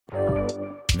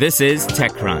This is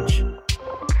TechCrunch.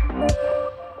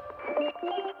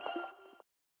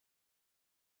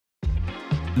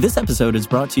 This episode is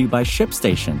brought to you by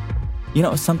ShipStation. You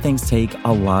know, some things take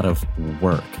a lot of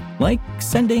work, like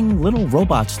sending little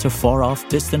robots to far-off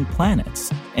distant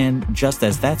planets. And just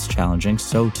as that's challenging,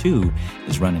 so too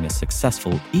is running a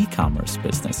successful e-commerce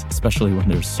business, especially when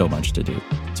there's so much to do.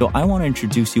 So I want to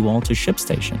introduce you all to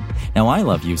ShipStation. Now, I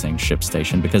love using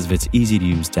ShipStation because of its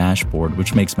easy-to-use dashboard,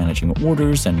 which makes managing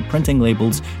orders and printing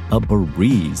labels a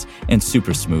breeze and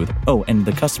super smooth. Oh, and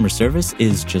the customer service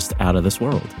is just out of this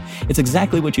world. It's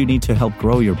exactly what you need to help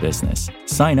grow your business.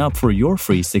 Sign up for your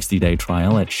free 60-day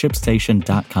trial at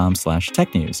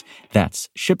shipstation.com/technews. That's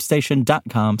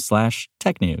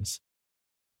shipstation.com/technews.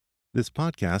 This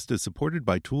podcast is supported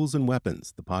by Tools and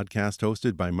Weapons, the podcast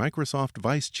hosted by Microsoft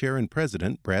Vice Chair and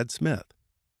President Brad Smith.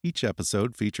 Each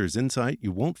episode features insight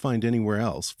you won't find anywhere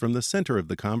else from the center of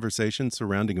the conversation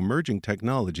surrounding emerging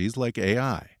technologies like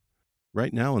AI.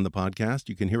 Right now in the podcast,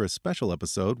 you can hear a special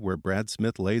episode where Brad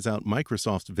Smith lays out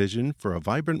Microsoft's vision for a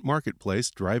vibrant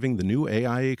marketplace driving the new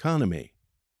AI economy.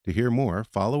 To hear more,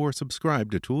 follow or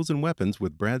subscribe to Tools and Weapons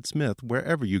with Brad Smith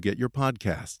wherever you get your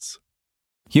podcasts.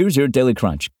 Here's your Daily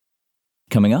Crunch.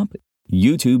 Coming up,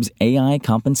 YouTube's AI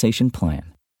compensation plan.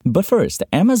 But first,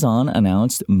 Amazon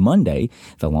announced Monday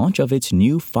the launch of its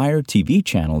new Fire TV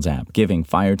Channels app, giving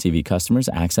Fire TV customers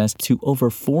access to over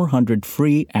 400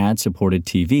 free ad-supported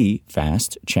TV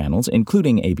FAST channels,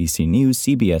 including ABC News,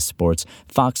 CBS Sports,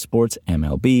 Fox Sports,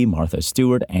 MLB, Martha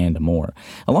Stewart, and more.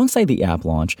 Alongside the app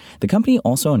launch, the company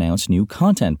also announced new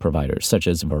content providers such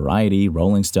as Variety,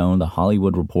 Rolling Stone, The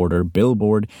Hollywood Reporter,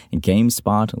 Billboard,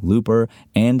 GameSpot, Looper,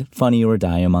 and Funny or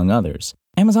Die, among others.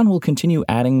 Amazon will continue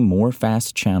adding more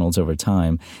FAST channels over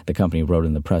time, the company wrote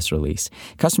in the press release.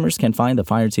 Customers can find the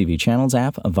Fire TV Channels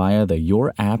app via the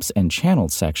Your Apps and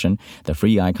Channels section, the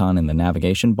free icon in the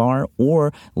navigation bar,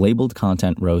 or labeled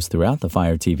content rows throughout the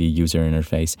Fire TV user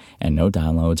interface, and no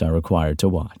downloads are required to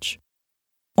watch.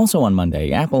 Also on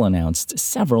Monday, Apple announced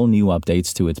several new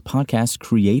updates to its podcast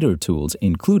creator tools,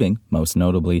 including, most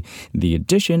notably, the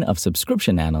addition of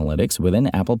subscription analytics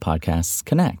within Apple Podcasts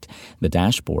Connect, the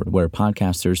dashboard where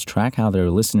podcasters track how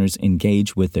their listeners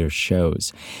engage with their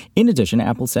shows. In addition,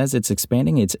 Apple says it's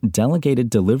expanding its delegated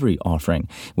delivery offering,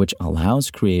 which allows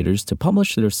creators to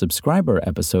publish their subscriber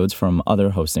episodes from other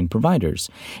hosting providers.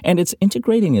 And it's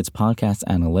integrating its podcast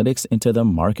analytics into the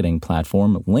marketing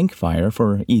platform Linkfire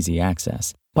for easy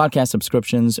access. Podcast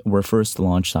subscriptions were first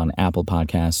launched on Apple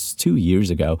Podcasts 2 years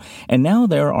ago, and now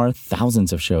there are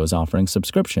thousands of shows offering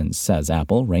subscriptions, says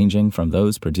Apple, ranging from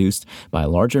those produced by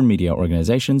larger media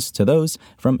organizations to those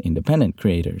from independent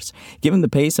creators. Given the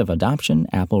pace of adoption,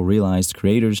 Apple realized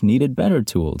creators needed better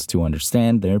tools to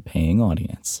understand their paying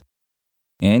audience.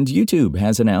 And YouTube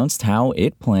has announced how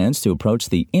it plans to approach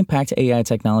the impact AI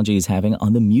technology is having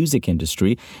on the music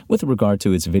industry with regard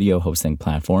to its video hosting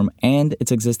platform and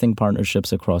its existing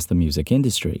partnerships across the music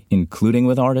industry, including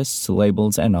with artists,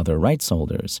 labels, and other rights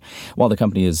holders. While the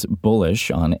company is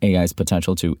bullish on AI's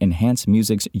potential to enhance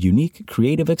music's unique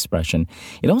creative expression,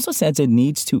 it also says it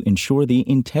needs to ensure the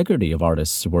integrity of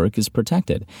artists' work is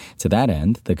protected. To that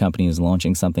end, the company is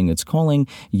launching something it's calling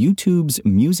YouTube's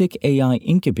Music AI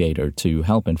Incubator to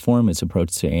help inform its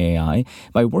approach to AI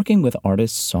by working with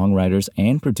artists, songwriters,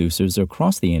 and producers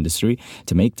across the industry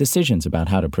to make decisions about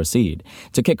how to proceed.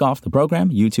 To kick off the program,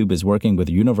 YouTube is working with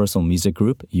Universal Music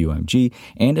Group, UMG,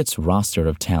 and its roster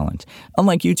of talent.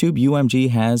 Unlike YouTube,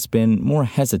 UMG has been more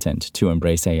hesitant to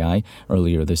embrace AI.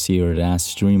 Earlier this year, it asked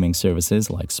streaming services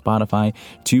like Spotify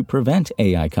to prevent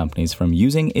AI companies from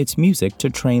using its music to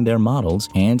train their models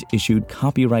and issued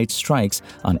copyright strikes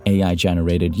on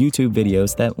AI-generated YouTube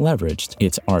videos that leveraged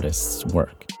its artists'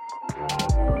 work.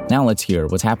 Now let's hear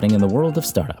what's happening in the world of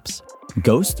startups.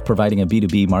 Ghost, providing a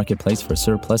B2B marketplace for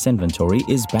surplus inventory,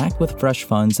 is back with fresh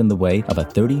funds in the way of a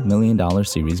 $30 million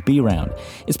Series B round.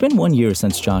 It's been 1 year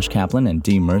since Josh Kaplan and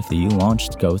Dee Murphy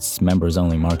launched Ghost's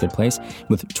members-only marketplace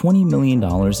with $20 million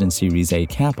in Series A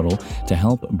capital to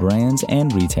help brands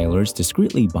and retailers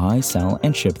discreetly buy, sell,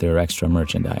 and ship their extra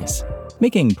merchandise.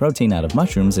 Making protein out of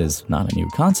mushrooms is not a new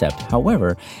concept.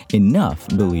 However, Enough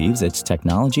believes its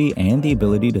technology and the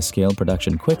ability to scale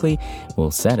production quickly will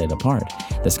set it apart.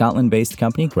 The Scotland-based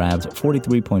company grabbed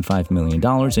 $43.5 million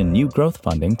in new growth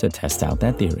funding to test out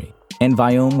that theory. And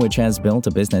Viome, which has built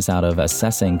a business out of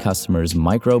assessing customers'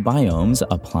 microbiomes,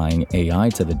 applying AI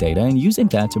to the data and using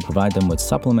that to provide them with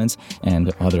supplements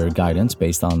and other guidance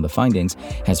based on the findings,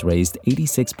 has raised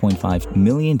 $86.5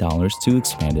 million to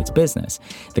expand its business.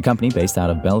 The company, based out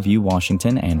of Bellevue,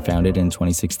 Washington, and founded in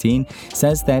 2016,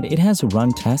 says that it has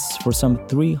run tests for some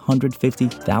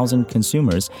 350,000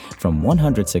 consumers from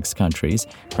 106 countries,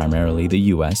 primarily the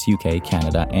US, UK,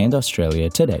 Canada, and Australia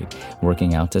to date,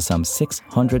 working out to some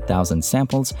 600,000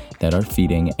 samples that are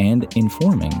feeding and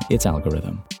informing its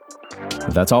algorithm.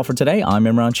 That's all for today. I'm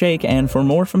Imran Sheikh, and for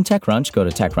more from TechCrunch, go to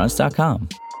TechCrunch.com.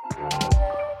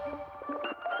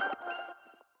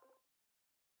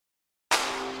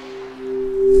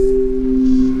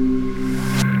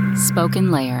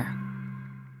 Spoken Layer.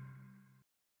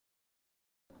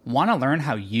 Want to learn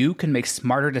how you can make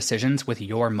smarter decisions with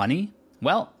your money?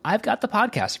 Well, I've got the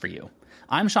podcast for you.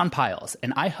 I'm Sean Piles,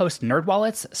 and I host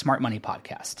NerdWallet's Smart Money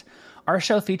Podcast. Our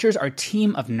show features our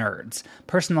team of nerds,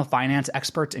 personal finance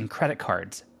experts in credit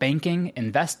cards, banking,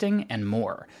 investing, and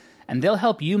more. And they'll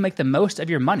help you make the most of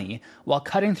your money while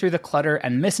cutting through the clutter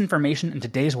and misinformation in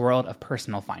today's world of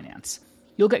personal finance.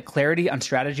 You'll get clarity on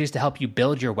strategies to help you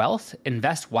build your wealth,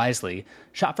 invest wisely,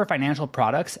 shop for financial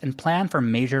products, and plan for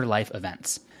major life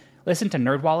events. Listen to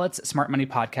NerdWallet's Smart Money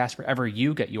Podcast wherever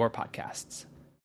you get your podcasts.